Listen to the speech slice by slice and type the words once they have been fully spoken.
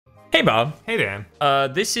Hey, Bob. Hey, Dan.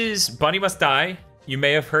 This is Bunny Must Die. You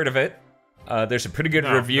may have heard of it. There's a pretty good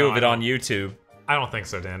review of it on YouTube. I don't think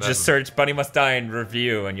so, Dan. Just search Bunny Must Die and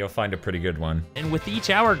review, and you'll find a pretty good one. And with each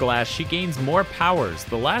hourglass, she gains more powers,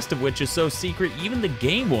 the last of which is so secret even the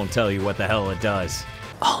game won't tell you what the hell it does.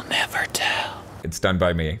 I'll never tell. It's done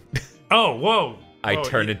by me. Oh, whoa. I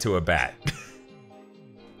turned into a bat.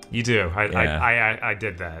 You do. Yeah. I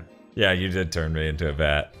did that. Yeah, you did turn me into a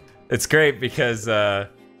bat. It's great because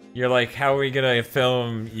you're like, how are we gonna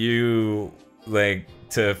film you, like,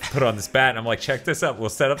 to put on this bat? And I'm like, check this out. We'll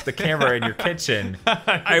set up the camera in your kitchen.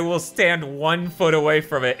 I will stand 1 foot away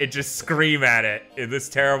from it and just scream at it in this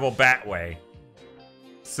terrible bat way.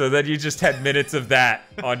 So then you just had minutes of that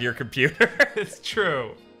on your computer. It's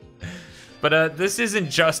true. But this isn't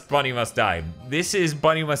just Bunny Must Die. This is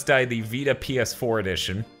Bunny Must Die, the Vita PS4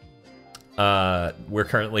 edition. We're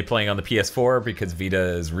currently playing on the PS4 because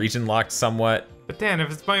Vita is region locked somewhat. But Dan,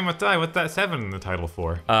 if it's Bunny Must Die, what's that 7 in the title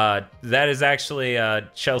for? That is actually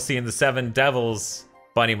Chelsea and the Seven Devils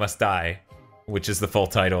Bunny Must Die, which is the full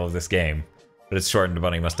title of this game. But it's shortened to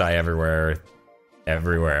Bunny Must Die Everywhere,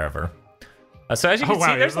 Ever. So as you can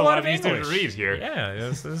see, there's a lot of English. To read here. Yeah,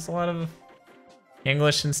 there's a lot of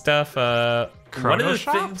English and stuff. One of the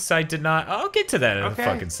things I did not... I'll get to that in a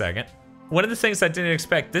fucking second. One of the things I didn't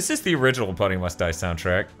expect, this is the original Bunny Must Die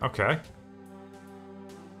soundtrack. Okay.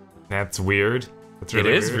 That's weird. That's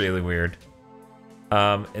really weird. It is really weird.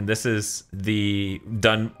 And this is the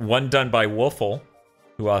one done by Wolfel,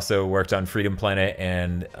 who also worked on Freedom Planet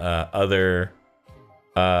and other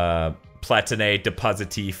Platiné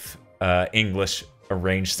Depositif English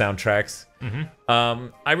arranged soundtracks. Mm-hmm.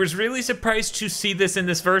 I was really surprised to see this in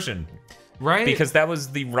this version. Right? Because that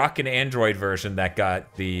was the Rockin' Android version that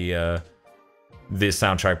got the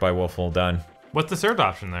soundtrack by Wolfel done. What's the third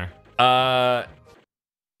option there?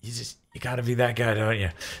 You gotta be that guy, don't you?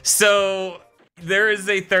 So there is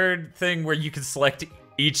a third thing where you can select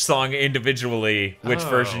each song individually, which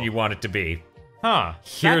version you want it to be. Huh.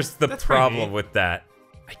 Here's the problem with that.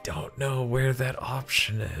 I don't know where that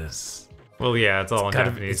option is. Well, yeah, it's all in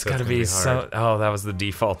Japanese. It's gotta be so. Oh, that was the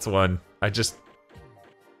default one. I just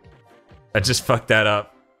fucked that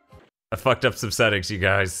up. I fucked up some settings, you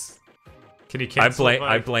guys. Can you cancel?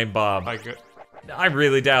 I blame Bob. I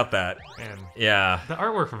really doubt that. Man. Yeah. The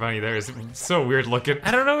artwork for Bunny there is so weird looking. I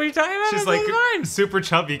don't know what you're talking about. She's like super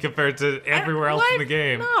chubby compared to everywhere else in the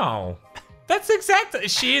game. No. That's exactly.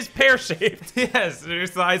 She is pear-shaped. Yes, her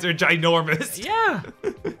thighs are ginormous. Yeah.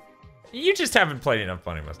 You just haven't played enough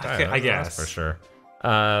Bunny Must Die. I guess. That's for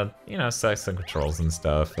sure. You know, sex and controls and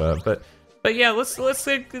stuff. But yeah, let's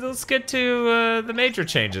get to the major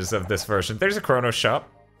changes of this version. There's a Chrono shop.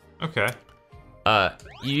 Okay.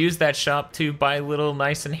 You use that shop to buy little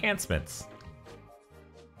nice enhancements.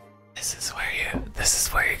 This is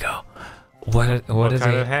where you go. What kind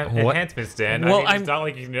of enhancements, Dan? Well, I mean, it's not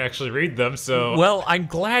like you can actually read them, so... Well, I'm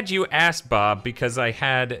glad you asked, Bob, because I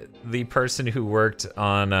had the person who worked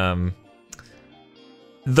on,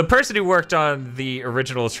 the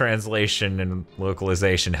original translation and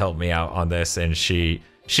localization help me out on this, and she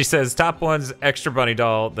says top one's extra bunny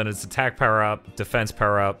doll, then it's attack power up, defense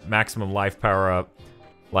power up, maximum life power up,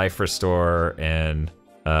 life restore, and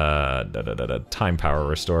time power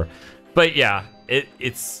restore. But yeah,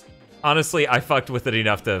 it's honestly, I fucked with it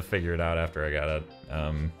enough to figure it out after I got it.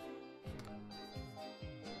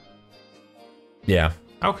 Yeah.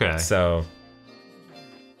 Okay. So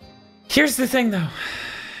here's the thing, though.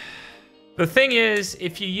 The thing is,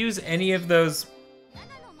 if you use any of those.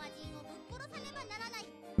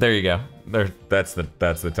 There you go. That's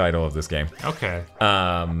the title of this game. Okay.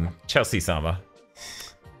 Chelsea Sama.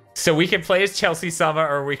 So we can play as Chelsea Sama,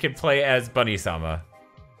 or we can play as Bunny Sama.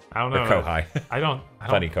 I don't know. Or Kohai. I don't.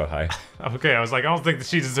 Bunny Kohai. Okay, I was like, I don't think that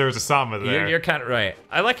she deserves a Sama there. You're kind of right.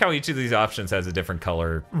 I like how each of these options has a different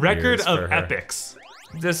color. Record of epics.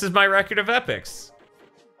 This is my record of epics.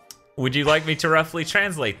 Would you like me to roughly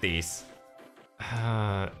translate these?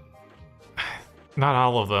 Not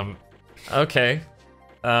all of them. Okay.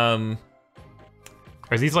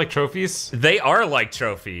 Are these like trophies? They are like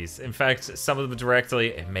trophies. In fact, some of them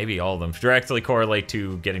directly, maybe all of them, directly correlate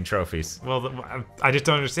to getting trophies. Well, I just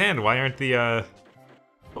don't understand. Why aren't the,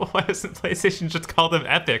 why doesn't PlayStation just call them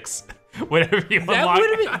epics? Whatever you unlock.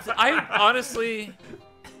 I honestly,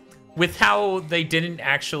 with how they didn't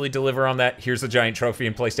actually deliver on that, here's a giant trophy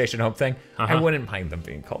in PlayStation Home thing, I wouldn't mind them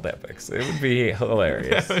being called epics. It would be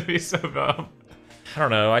hilarious. That would be so dumb. I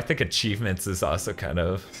don't know. I think achievements is also kind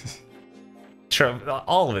of...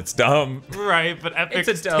 all of it's dumb. Right, but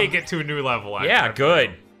epics take it to a new level. Yeah,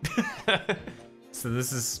 good. So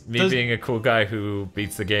this is me being a cool guy who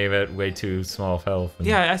beats the game at way too small of health.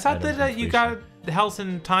 Yeah, I thought that you got the health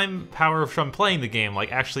and time power from playing the game,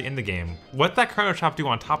 like actually in the game. What'd that Chrono Chop do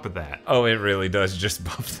on top of that? Oh, it really does just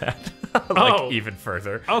buff that. Even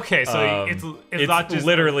further. Okay, so it's not just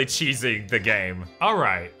literally cheesing the game. All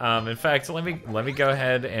right. In fact, let me go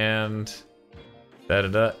ahead and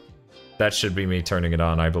that should be me turning it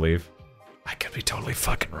on, I believe. I could be totally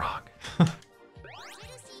fucking wrong.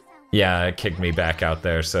 Yeah, it kicked me back out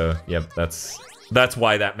there. So yep, that's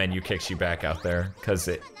why that menu kicks you back out there, because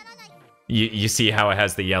you see how it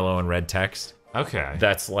has the yellow and red text. Okay.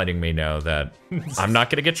 That's letting me know that I'm not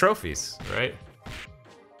gonna get trophies. Right.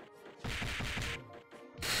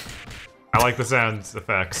 I like the sound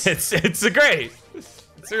effects. It's great.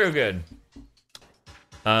 It's real good.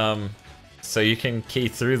 So you can key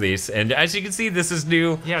through these, and as you can see, this is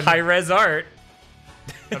new high-res art.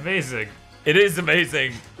 Amazing. It is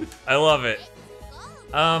amazing. I love it.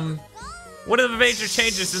 One of the major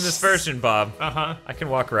changes in this version, Bob. I can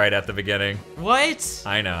walk right at the beginning. What?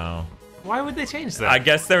 I know. Why would they change that? I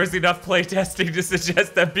guess there was enough playtesting to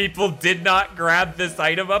suggest that people did not grab this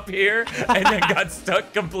item up here and then got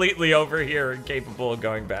stuck completely over here, incapable of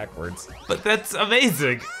going backwards. But that's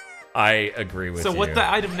amazing. I agree with you. So what's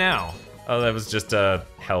the item now? Oh, that was just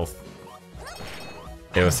health.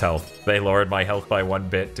 It was health. They lowered my health by 1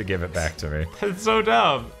 bit to give it back to me. That's so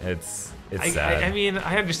dumb. It's sad. I mean,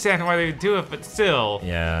 I understand why they would do it, but still.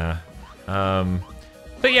 Yeah.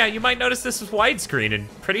 But yeah, you might notice this is widescreen and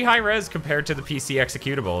pretty high res compared to the PC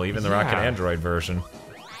executable, even the Rocket Android version.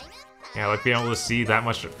 Yeah, like being able to see that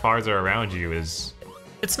much farther around you is...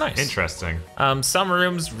 It's nice. Interesting. Some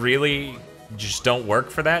rooms really just don't work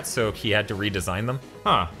for that, so he had to redesign them.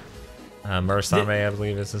 Huh. Murasame, I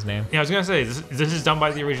believe is his name. Yeah, I was gonna say, this is done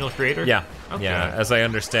by the original creator? Yeah. Okay. Yeah, as I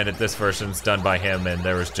understand it, this version's done by him, and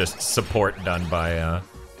there was just support done by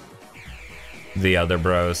the other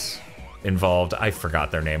bros involved. I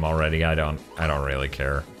forgot their name already. I don't really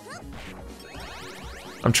care.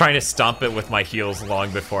 I'm trying to stomp it with my heels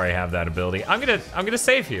long before I have that ability. I'm gonna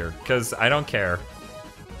save here because I don't care.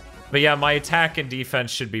 But yeah, my attack and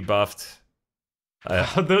defense should be buffed.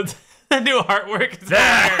 The new artwork is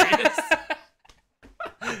hilarious.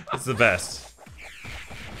 It's the best.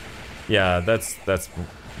 Yeah, that's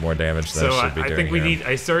more damage than I should be doing. I think we need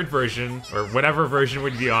a third version, or whatever version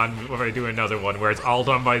would be on when I do another one, where it's all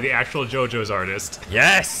done by the actual JoJo's artist.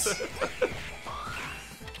 Yes!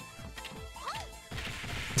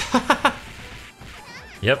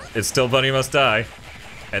 Yep, it's still Bunny Must Die.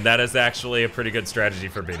 And that is actually a pretty good strategy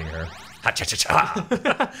for beating her.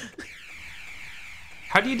 Ha-cha-cha-cha!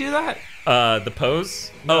 How do you do that? The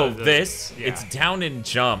pose? This. Yeah. It's down and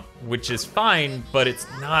jump, which is fine, but it's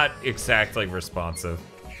not exactly responsive.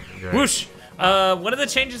 Right. Whoosh! One of the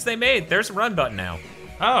changes they made, there's a run button now.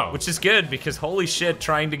 Oh. Which is good, because holy shit,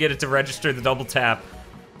 trying to get it to register the double tap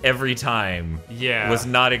every time was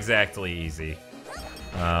not exactly easy.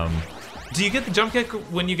 Do you get the jump kick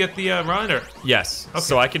when you get the run, or? Yes. Okay.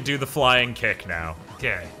 So I can do the flying kick now.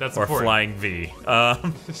 Okay, that's or important. Flying V.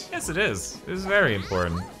 Yes, it is. It is very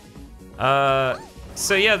important.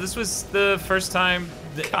 So yeah, this was the first time.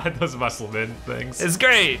 God, those muscleman things. It's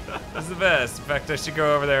great. It's the best. In fact, I should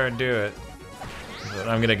go over there and do it. But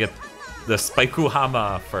I'm gonna get the Spaiku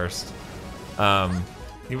Hama first.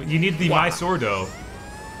 You need the My Sordo.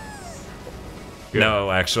 No,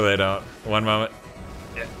 actually, I don't. One moment.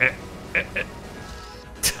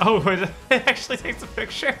 Oh, it actually takes a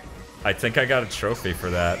picture? I think I got a trophy for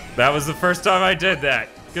that. That was the first time I did that.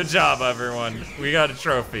 Good job, everyone. We got a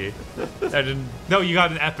trophy. I didn't... No, you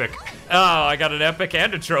got an epic. Oh, I got an epic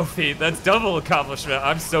and a trophy. That's double accomplishment.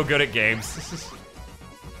 I'm so good at games.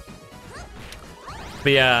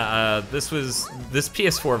 But yeah, this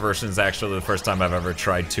PS4 version is actually the first time I've ever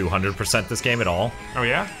tried 200% this game at all. Oh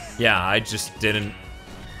yeah? Yeah, I just didn't...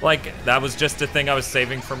 Like, that was just a thing I was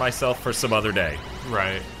saving for myself for some other day.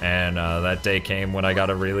 Right. And that day came when I got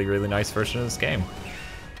a really, really nice version of this game.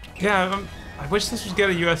 Yeah, I wish this would get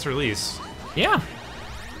a US release. Yeah,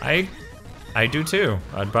 I do too.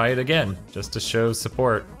 I'd buy it again, just to show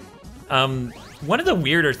support. One of the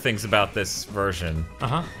weirder things about this version...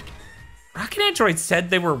 Rocket Android said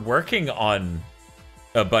they were working on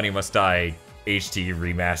a Bunny Must Die HD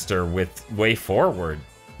remaster with Way Forward.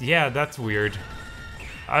 Yeah, that's weird.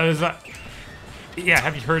 I was yeah,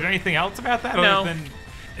 have you heard anything else about that? No. Other than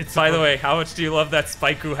it's By the way, how much do you love that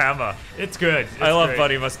Spaiku Hama? It's good. I love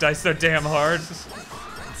Bunny Must Die so damn hard.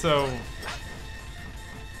 So,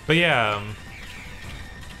 but yeah.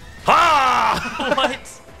 Ha!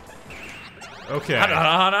 What? Okay.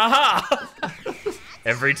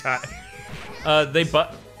 Every time.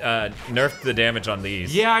 nerfed the damage on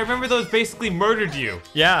these. Yeah, I remember those basically murdered you.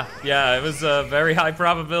 Yeah, it was a very high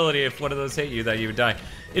probability if one of those hit you that you would die.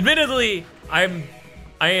 Admittedly, I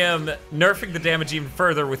am nerfing the damage even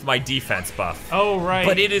further with my defense buff. Oh, right.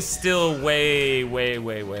 But it is still way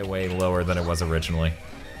lower than it was originally.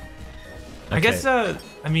 Okay. I guess, I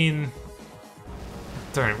mean,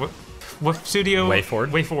 darn, what studio?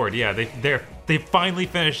 WayForward. WayForward, yeah, they finally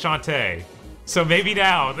finished Shantae. So maybe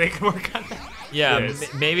now they can work on that. Yeah,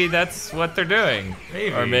 maybe that's what they're doing.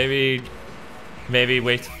 Maybe. Or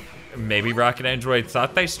maybe Rocket Android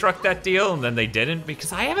thought they struck that deal and then they didn't,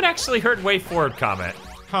 because I haven't actually heard WayForward comment.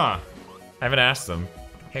 Huh. I haven't asked them.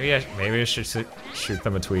 Maybe I should shoot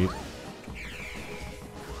them a tweet.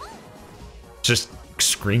 Just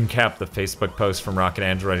screen cap the Facebook post from Rocket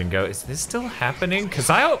Android and go, is this still happening? Because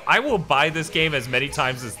I will buy this game as many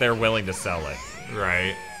times as they're willing to sell it.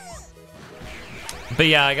 Right. But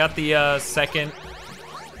yeah, I got the second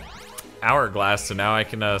hourglass, so now I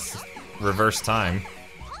can reverse time.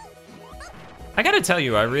 I gotta tell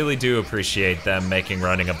you, I really do appreciate them making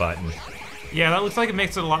running a button. Yeah, that looks like it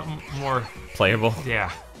makes it a lot more playable.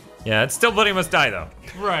 Yeah. Yeah, it's still Buddy Must Die though.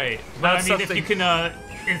 Right. But I mean, something... if you can,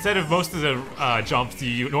 instead of most of the jumps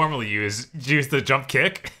you normally use the jump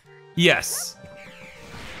kick. Yes.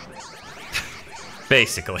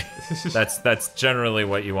 Basically, that's generally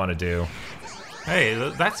what you want to do. Hey,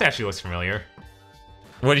 that actually looks familiar.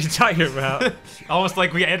 What are you talking about? Almost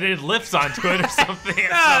like we edited lips onto it or something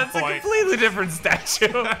at it's some point. A completely different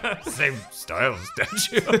statue. Same style of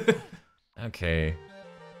statue. Okay.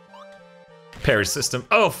 Parry system.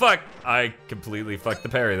 Oh, fuck! I completely fucked the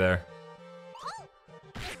parry there.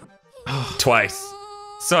 Twice.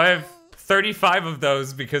 So I have 35 of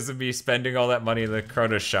those because of me spending all that money in the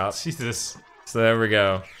Kronos shop. Jesus. So there we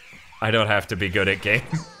go. I don't have to be good at game.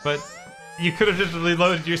 But you could have just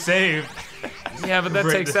reloaded your save. Yeah, but that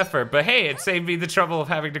takes effort. But hey, it saved me the trouble of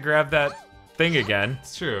having to grab that thing again.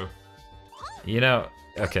 It's true. You know,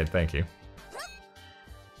 okay, thank you.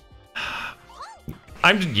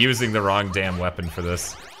 I'm using the wrong damn weapon for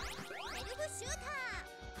this.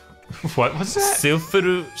 What was that?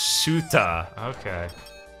 Silfuru Shuta. Okay.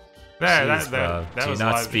 There, Jeez, that do you was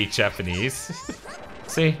not speak Japanese?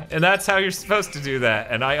 See, and that's how you're supposed to do that.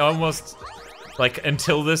 And I almost, like,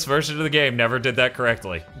 until this version of the game, never did that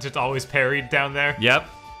correctly. Just always parried down there? Yep.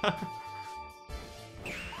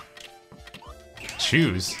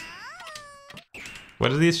 Shoes. What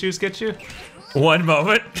do these shoes get you? One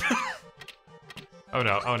moment. Oh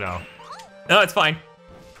no, oh no. No, it's fine.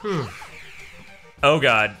 Oh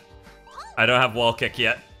god. I don't have wall kick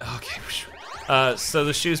yet. Okay. So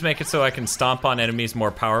the shoes make it so I can stomp on enemies more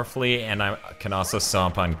powerfully, and I can also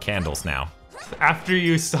stomp on candles now. After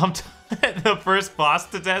you stomped the first boss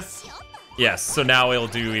to death? Yes, so now it'll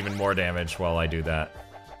do even more damage while I do that.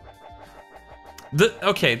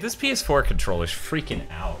 Okay, this PS4 controller's freaking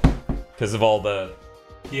out because of all the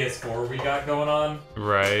PS4 we got going on.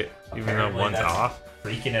 Right. Even though one's off.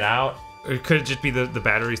 Freaking it out. Or could it just be the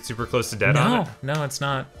battery's super close to dead on it? No, it's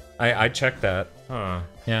not. I checked that. Huh.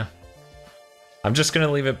 Yeah. I'm just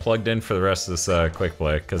gonna leave it plugged in for the rest of this quick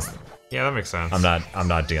play, because yeah, that makes sense. I'm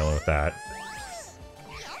not dealing with that.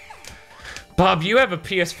 Bob, you have a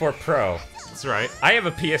PS4 Pro. That's right. I have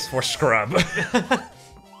a PS4 Scrub.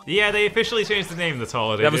 Yeah, they officially changed the name this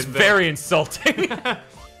holiday. That was very insulting.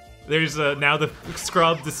 There's now the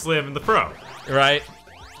Scrub, the Slim, and the Pro. Right.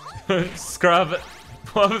 Scrub,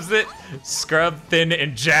 what was it? Scrub, thin,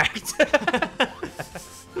 and jacked.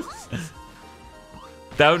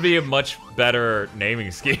 That would be a much better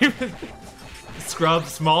naming scheme. Scrub,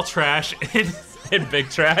 small trash, and big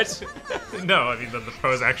trash. No, I mean the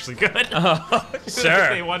Pro's actually good. Oh, sure.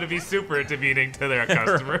 They want to be super demeaning to their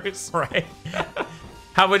customers. Right.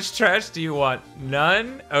 How much trash do you want?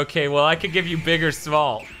 None? Okay, well I could give you big or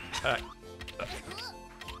small.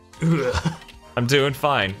 I'm doing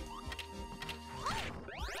fine.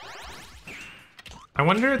 I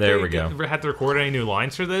wonder if there they we go. Had to record any new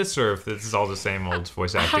lines for this, or if this is all the same old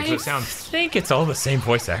voice acting. So it sounds. I think it's all the same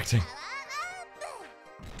voice acting.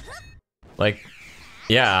 Like,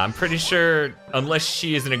 yeah, I'm pretty sure, unless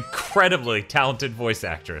she is an incredibly talented voice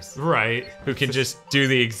actress. Right. Who can just do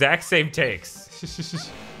the exact same takes.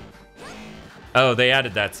 Oh, they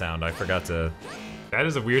added that sound. I forgot to... That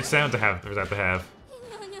is a weird sound to have, for that to have.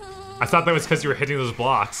 I thought that was because you were hitting those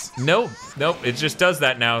blocks. Nope, it just does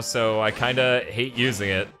that now, so I kinda hate using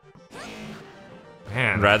it.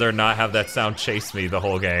 Man. I'd rather not have that sound chase me the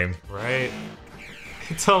whole game. Right.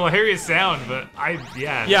 It's a hilarious sound, but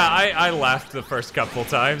yeah. Yeah, I laughed the first couple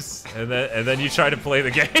times, and then you try to play the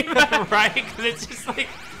game. Right? Because it's just like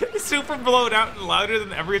super blown out and louder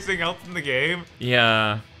than everything else in the game.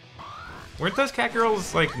 Yeah. Weren't those cat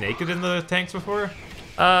girls like naked in the tanks before?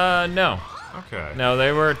 No. Okay. No,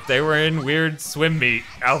 they were in weird swim meet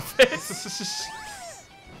outfits.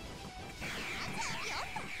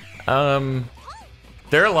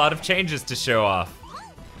 There are a lot of changes to show off.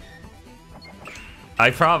 I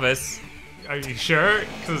promise. Are you sure?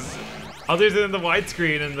 Because other than the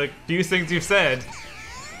widescreen and the few things you've said,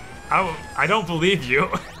 I don't believe you.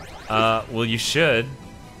 Well, you should.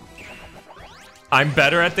 I'm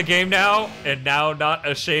better at the game now, and now not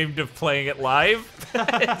ashamed of playing it live.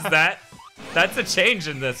 That's a change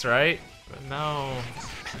in this, right? No.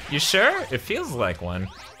 You sure? It feels like one.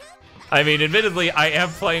 I mean, admittedly, I am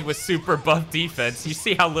playing with super buff defense. You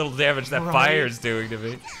see how little damage that fire is doing to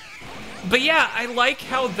me. But yeah, I like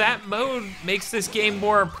how that mode makes this game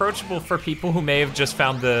more approachable for people who may have just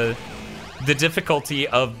found the difficulty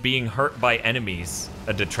of being hurt by enemies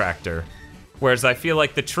a detractor. Whereas I feel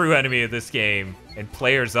like the true enemy of this game, and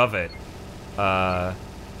players of it,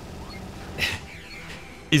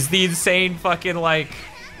 is the insane fucking, like,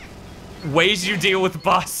 ways you deal with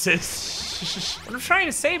bosses. What I'm trying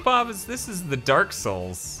to say, Bob, is this is the Dark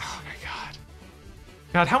Souls. Oh my god.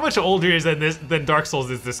 God, how much older than Dark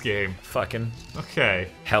Souls is this game? Fucking. Okay.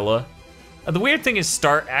 Hella. The weird thing is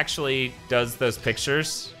Start actually does those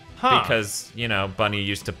pictures. Huh. Because, you know, Bunny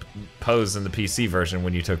used to pose in the PC version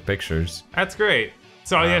when you took pictures. That's great.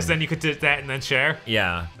 So yes, then you could do that and then share?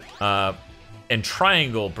 Yeah. And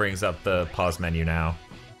Triangle brings up the pause menu now.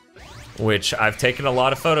 Which I've taken a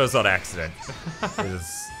lot of photos on accident.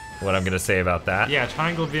 Is what I'm gonna say about that. Yeah,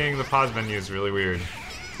 triangle being the pause menu is really weird.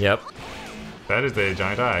 Yep. That is a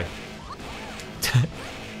giant eye.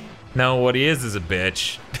 No, what he is a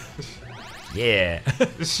bitch. Yeah.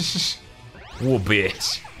 Whoa,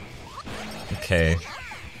 bitch. Okay.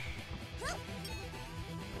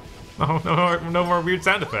 Oh, no more weird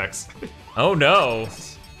sound effects. Oh no.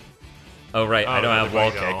 Oh right, I don't have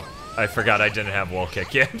wall go. kick. I forgot I didn't have wall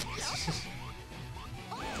kick yet.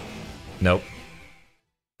 Nope.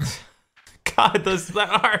 God,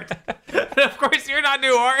 that art. Of course, you're not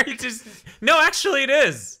new art. No, actually, it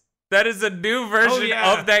is. That is a new version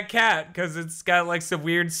yeah. of that cat because it's got like some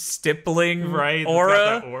weird stippling right, aura, it's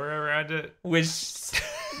got that aura around it. Which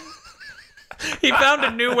he found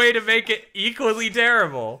a new way to make it equally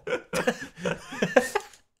terrible.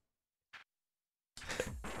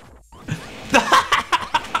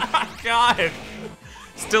 God,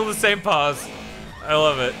 still the same pause. I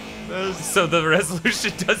love it. So the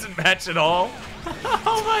resolution doesn't match at all.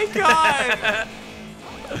 Oh my god!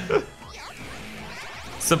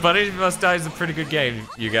 So Bunny Must Die is a pretty good game,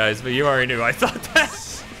 you guys, but you already knew. I thought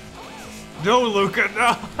that. No, Luca,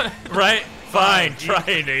 no. Right? Fine, try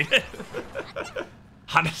it.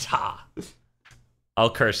 Hanata. I'll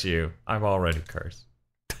curse you. I'm already cursed.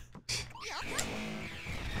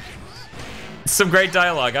 Some great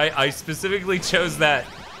dialogue. I specifically chose that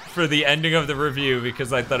for the ending of the review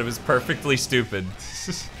because I thought it was perfectly stupid.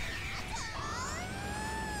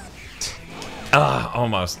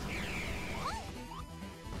 Almost.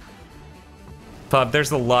 Bob,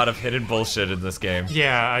 there's a lot of hidden bullshit in this game.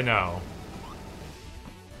 Yeah, I know.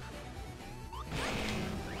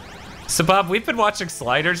 So Bob, we've been watching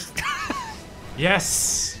Sliders.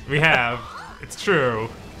 Yes, we have. It's true.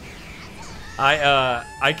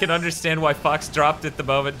 I can understand why Fox dropped it the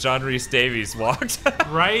moment John Rhys Davies walked.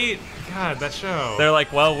 Right? God, that show. They're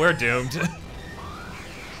like, well, we're doomed.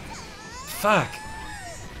 Fuck.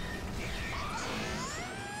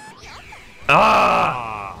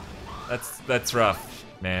 Ah! That's rough,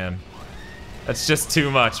 man. That's just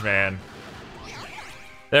too much, man.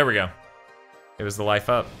 There we go. It was the life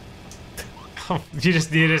up. You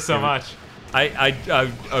just needed it so much. I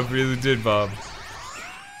really did, Bob.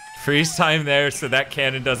 Freeze time there so that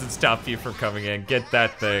cannon doesn't stop you from coming in. Get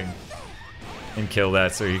that thing. And kill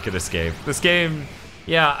that so you could escape. This game,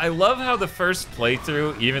 yeah, I love how the first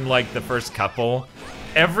playthrough, even like the first couple,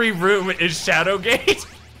 every room is Shadowgate.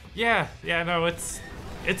 Yeah, no, it's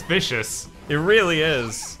vicious. It really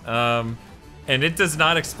is. And it does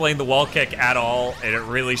not explain the wall kick at all, and it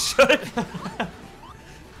really should.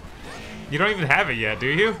 You don't even have it yet, do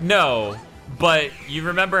you? No, but you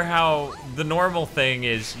remember how the normal thing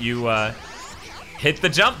is you hit the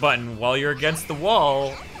jump button while you're against the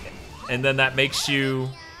wall, and then that makes you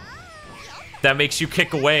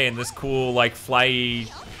kick away in this cool like fly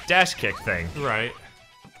dash kick thing. Right.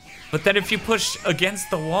 But then if you push against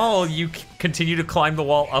the wall, you continue to climb the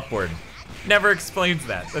wall upward. Never explains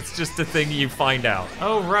that. That's just a thing you find out.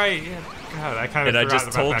 Oh right. Yeah. God, I kind of forgot just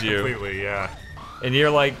about told that you. completely. Yeah. And you're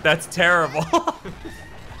like, that's terrible.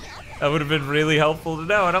 That would have been really helpful to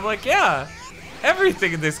know. And I'm like, yeah,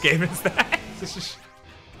 everything in this game is that.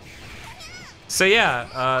 So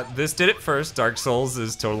yeah, this did it first. Dark Souls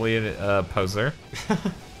is totally a poser.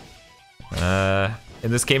 And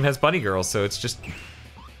this game has bunny girls, so it's just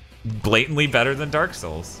blatantly better than Dark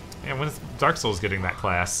Souls. And when is Dark Souls getting that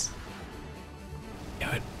class?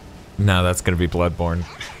 No, that's gonna be Bloodborne.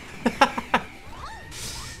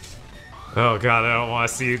 Oh god, I don't want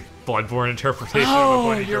to see Bloodborne interpretation of a Oh,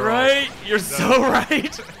 bunny you're girl. right. You're so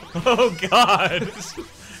right. Oh god.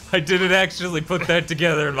 I didn't actually put that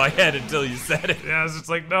together in my head until you said it. Yeah, I was just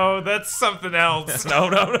like, no, that's something else. No,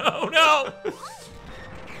 no, no, no.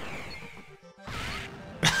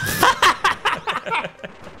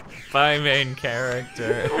 My main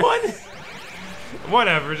character. What?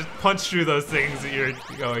 Whatever, just punch through those things that you're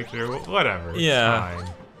going through. Whatever. It's Yeah. fine.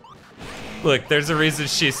 Look, there's a reason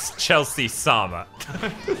she's Chelsea Sama.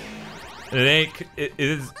 It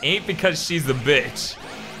ain't because she's a bitch.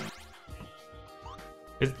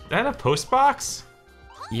 Is that a post box?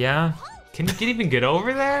 Yeah, Can you even get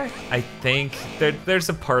over there? I think there's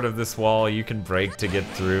a part of this wall you can break to get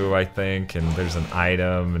through, I think, and there's an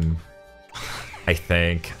item, and I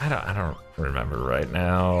think I don't remember right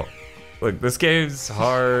now. Look, this game's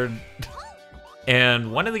hard,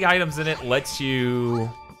 and one of the items in it lets you.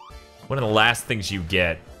 One of the last things you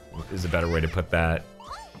get is a better way to put that.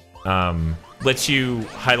 Lets you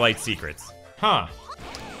highlight secrets. Huh.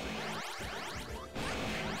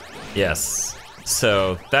 Yes.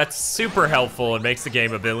 So that's super helpful and makes the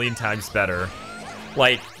game a billion times better.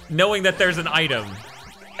 Like, knowing that there's an item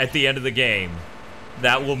at the end of the game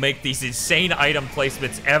that will make these insane item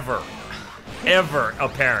placements ever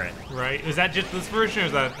apparent. Right. Is that just this version or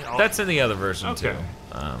is that all? That's in the other version too.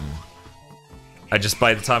 Okay. I just,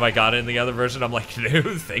 by the time I got it in the other version, I'm like, no,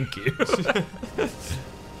 thank you.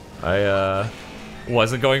 I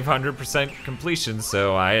wasn't going for 100% completion,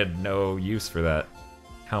 so I had no use for that.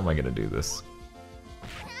 How am I gonna do this?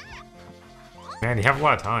 Man, you have a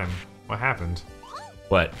lot of time. What happened?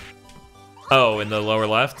 What? Oh, in the lower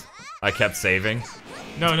left? I kept saving.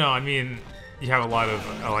 No, I mean, you have a lot of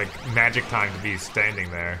like magic time to be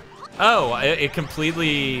standing there. Oh, it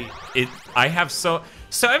completely. I have so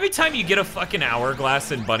every time you get a fucking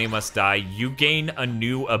hourglass in Bunny Must Die, you gain a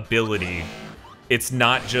new ability. It's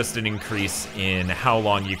not just an increase in how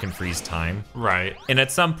long you can freeze time. Right. And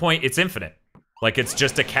at some point, it's infinite. Like, it's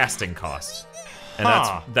just a casting cost. And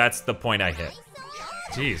that's the point I hit.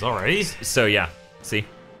 Jeez, already? So yeah, see?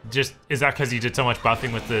 Just, is that because you did so much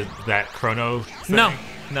buffing with that chrono thing?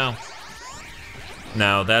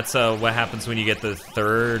 No, that's what happens when you get the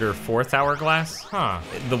third or fourth hourglass. Huh.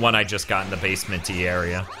 The one I just got in the basement-y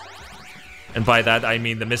area. And by that, I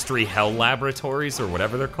mean the Mystery Hell Laboratories, or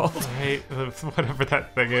whatever they're called. Right, whatever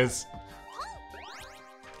that thing is.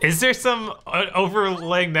 Is there some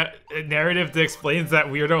overlaying narrative that explains that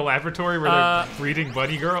weirdo laboratory where they're breeding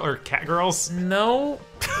bunny girl or cat girls? No.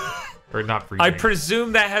 Or not breeding? I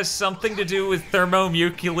presume that has something to do with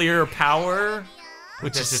thermonuclear power,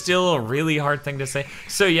 which is still a really hard thing to say.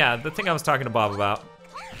 So yeah, the thing I was talking to Bob about,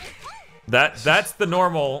 that's the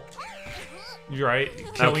normal. You're right.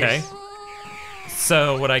 Okay.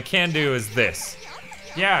 So what I can do is this.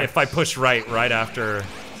 Yeah. If I push right after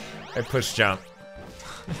I push jump.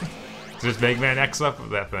 Just Mega Man X up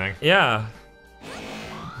with that thing. Yeah.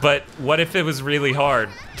 But what if it was really hard?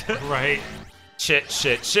 Right. Shit.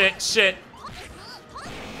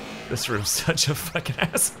 This room's such a fucking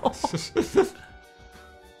asshole.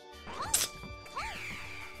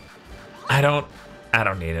 I don't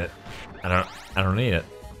need it. I don't need it.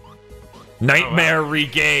 Nightmare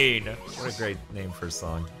Regain. What a great name for a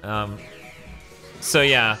song. So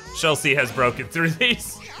yeah, Chelsea has broken through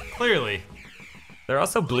these. Clearly. They're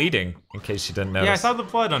also bleeding, in case you didn't notice. Yeah, I saw the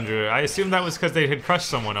blood under it. I assumed that was because they had crushed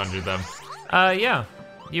someone under them. Yeah,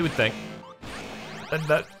 you would think.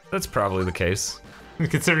 That's probably the case.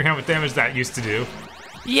 Considering how much damage that used to do.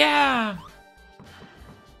 Yeah.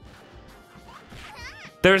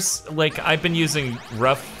 There's, like, I've been using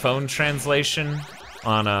rough phone translation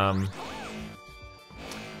on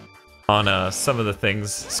some of the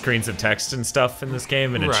things, screens of text and stuff in this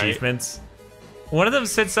game and achievements. One of them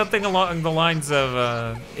said something along the lines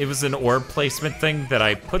of, it was an orb placement thing that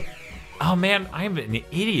I put. Oh man, I'm an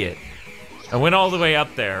idiot. I went all the way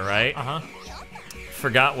up there, right?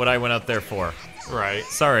 Forgot what I went up there for. Right.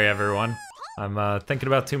 Sorry, everyone. I'm thinking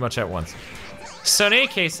about too much at once. So in any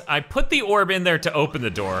case, I put the orb in there to open the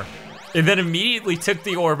door, and then immediately took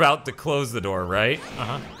the orb out to close the door, right?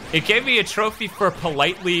 It gave me a trophy for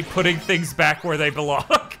politely putting things back where they belong.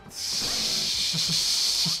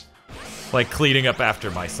 Like cleaning up after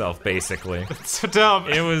myself, basically. That's so dumb.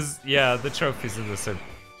 It was, yeah, the trophies in this are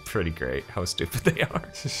pretty great, how stupid they are.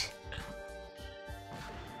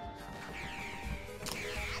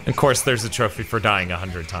 Of course, there's a trophy for dying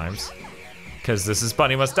 100 times. Because this is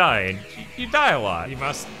Bunny Must Die, and you die a lot. You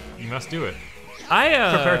must do it.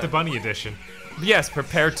 Prepare to Bunny Edition. Yes,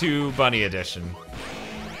 prepare to Bunny Edition.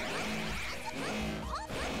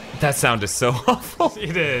 That sound is so awful.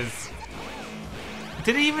 It is.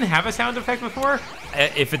 Did it even have a sound effect before?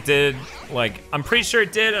 If it did, like, I'm pretty sure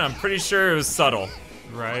it did, and I'm pretty sure it was subtle.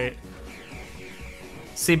 Right.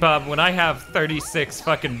 See, Bob, when I have 36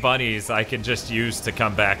 fucking bunnies I can just use to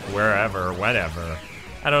come back wherever, whenever.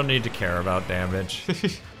 I don't need to care about damage.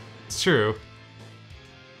 It's true.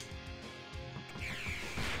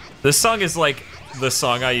 This song is like the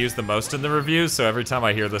song I use the most in the review, so every time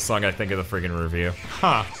I hear this song, I think of the friggin' review.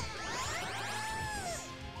 Huh.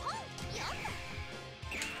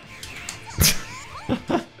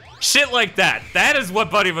 Shit like that. That is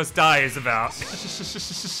what Bunny Must Die is about.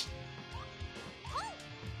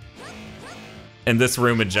 And this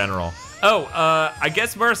room in general. Oh, I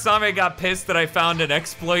guess Murasame got pissed that I found an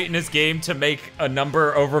exploit in his game to make a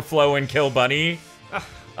number overflow and kill Bunny.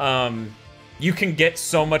 You can get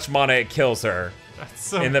so much mana it kills her. That's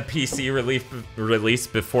so... In the PC release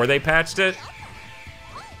before they patched it.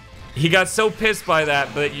 He got so pissed by that,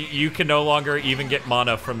 but you can no longer even get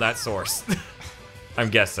mana from that source. I'm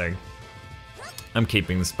guessing. I'm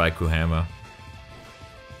keeping the Spaiku Hammer.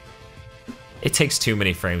 It takes too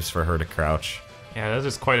many frames for her to crouch. Yeah, there's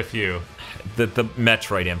just quite a few. The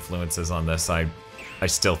Metroid influences on this, I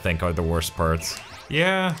still think are the worst parts.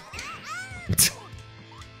 Yeah.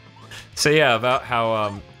 So yeah, about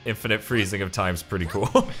how infinite freezing of time's pretty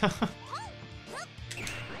cool.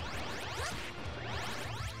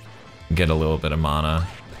 Get a little bit of mana.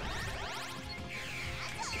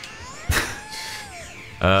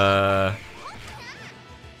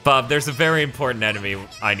 Bob, there's a very important enemy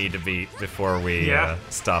I need to beat before we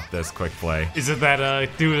stop this quick play. Is it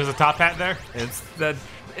that dude with the top hat there?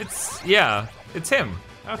 Yeah, it's him.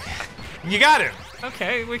 Okay. You got him!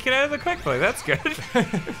 Okay, we can end the quick play, that's good.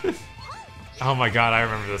 Oh my god, I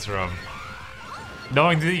remember this room.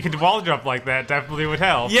 Knowing that you could wall jump like that definitely would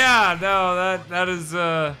help. Yeah, no, that is,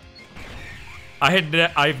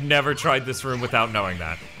 I've never tried this room without knowing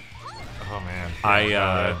that. Oh man.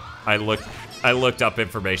 I looked up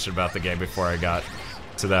information about the game before I got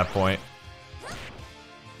to that point.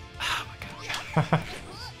 Oh my god.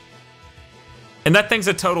 And that thing's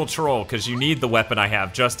a total troll, because you need the weapon I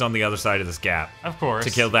have just on the other side of this gap. Of course.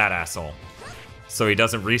 To kill that asshole. So he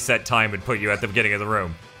doesn't reset time and put you at the beginning of the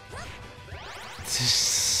room.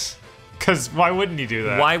 Because why wouldn't he do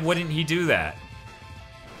that? Why wouldn't he do that?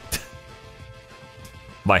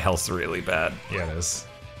 My health's really bad. Yeah, it is.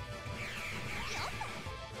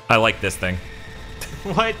 I like this thing.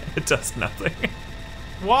 What? It does nothing.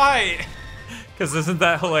 Why? Because isn't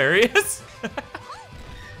that hilarious?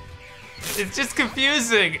 It's just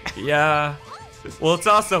confusing. Yeah. Well, it's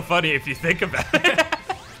also funny if you think about it.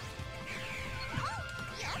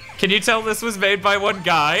 Can you tell this was made by one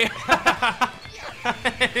guy?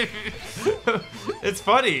 It's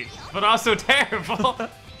funny, but also terrible.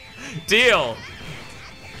 Deal.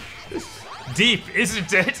 Deep,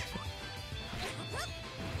 isn't it?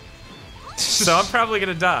 So I'm probably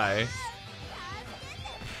gonna die.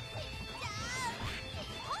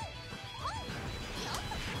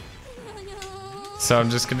 So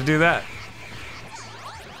I'm just gonna do that.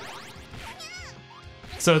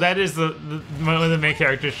 So that is one of the main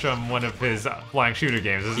characters from one of his flying shooter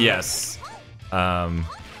games, isn't it? Yes. I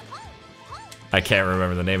can't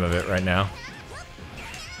remember the name of it right now.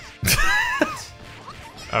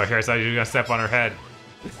 Oh, here's how you're gonna step on her head.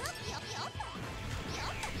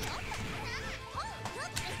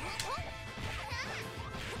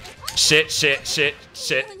 Shit, shit, shit,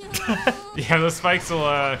 shit. Yeah, those spikes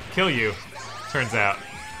will kill you, turns out.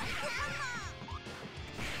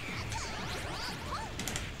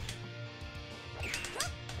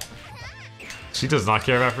 She does not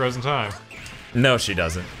care about frozen time. No, she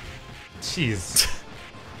doesn't. Jeez.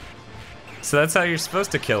 So that's how you're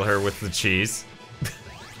supposed to kill her, with the cheese.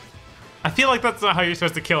 I feel like that's not how you're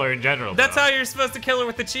supposed to kill her in general. That's though. how you're supposed to kill her,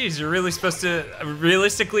 with the cheese. You're really supposed to...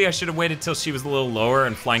 Realistically, I should have waited till she was a little lower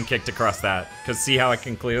and flying kicked across that. Because see how I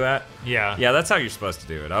can clear that? Yeah. Yeah, that's how you're supposed to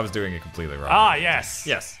do it. I was doing it completely wrong. Ah, yes.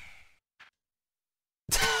 Yes.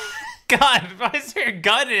 God, why is there a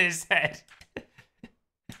gun in his head?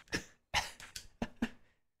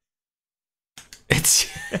 It's...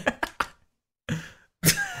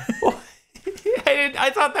 I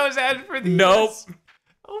thought that was added for the Nope. US.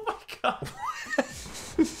 Oh my god.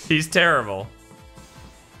 He's terrible.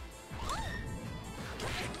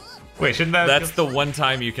 Wait, shouldn't that... That's the one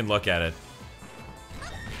time you can look at it.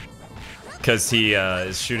 Because he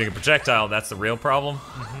is shooting a projectile, that's the real problem.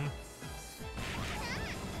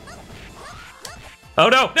 Oh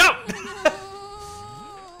no, no!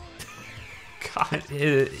 God.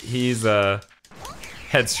 He's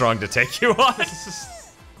headstrong to take you on.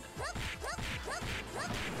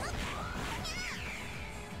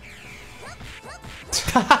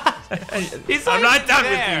 I'm not done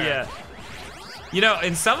with you yet. You know,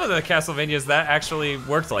 in some of the Castlevanias, that actually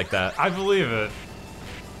worked like that. I believe it.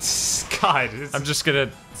 God. I'm just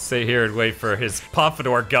gonna sit here and wait for his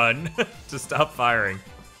Pompadour gun to stop firing.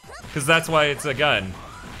 Because that's why it's a gun.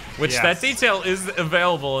 Which Yes. that detail is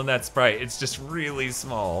available in that sprite. It's just really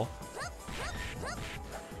small.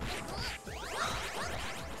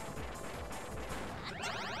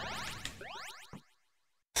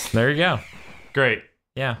 There you go. Great.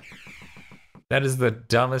 Yeah. That is the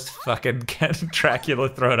dumbest fucking Dracula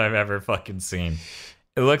throne I've ever fucking seen.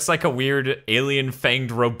 It looks like a weird alien fanged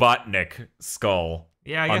Robotnik skull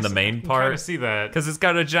Yeah, I on guess the main I can part. kinda see that. Because it's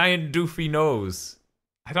got a giant doofy nose.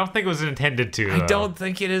 I don't think it was intended to, I though. don't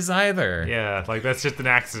think it is either. Yeah, like that's just an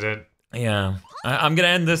accident. Yeah. I'm gonna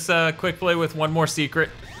end this quick play with one more secret.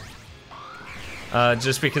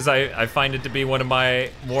 Just because I find it to be one of my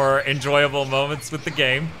more enjoyable moments with the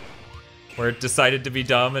game. Where it decided to be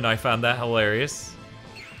dumb and I found that hilarious.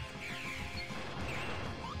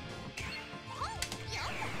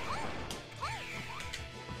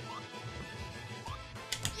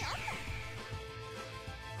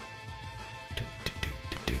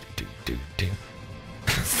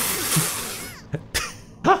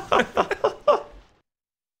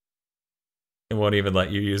 It won't even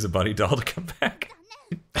let you use a bunny doll to come back.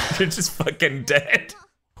 You're just fucking dead.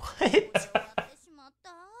 What?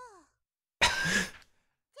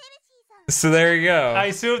 So there you go. I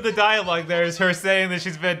assume the dialogue there is her saying that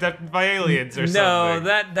she's been abducted by aliens or something. No,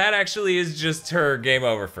 that actually is just her game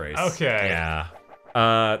over phrase. Okay.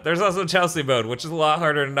 Yeah. There's also Chelsea mode, which is a lot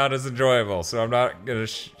harder and not as enjoyable, so I'm not gonna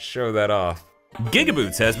show that off.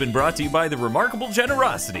 GigaBoots has been brought to you by the remarkable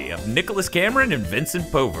generosity of Nicholas Cameron and Vincent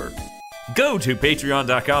Pover. Go to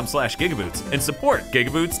patreon.com/gigaboots and support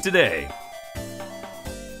GigaBoots today.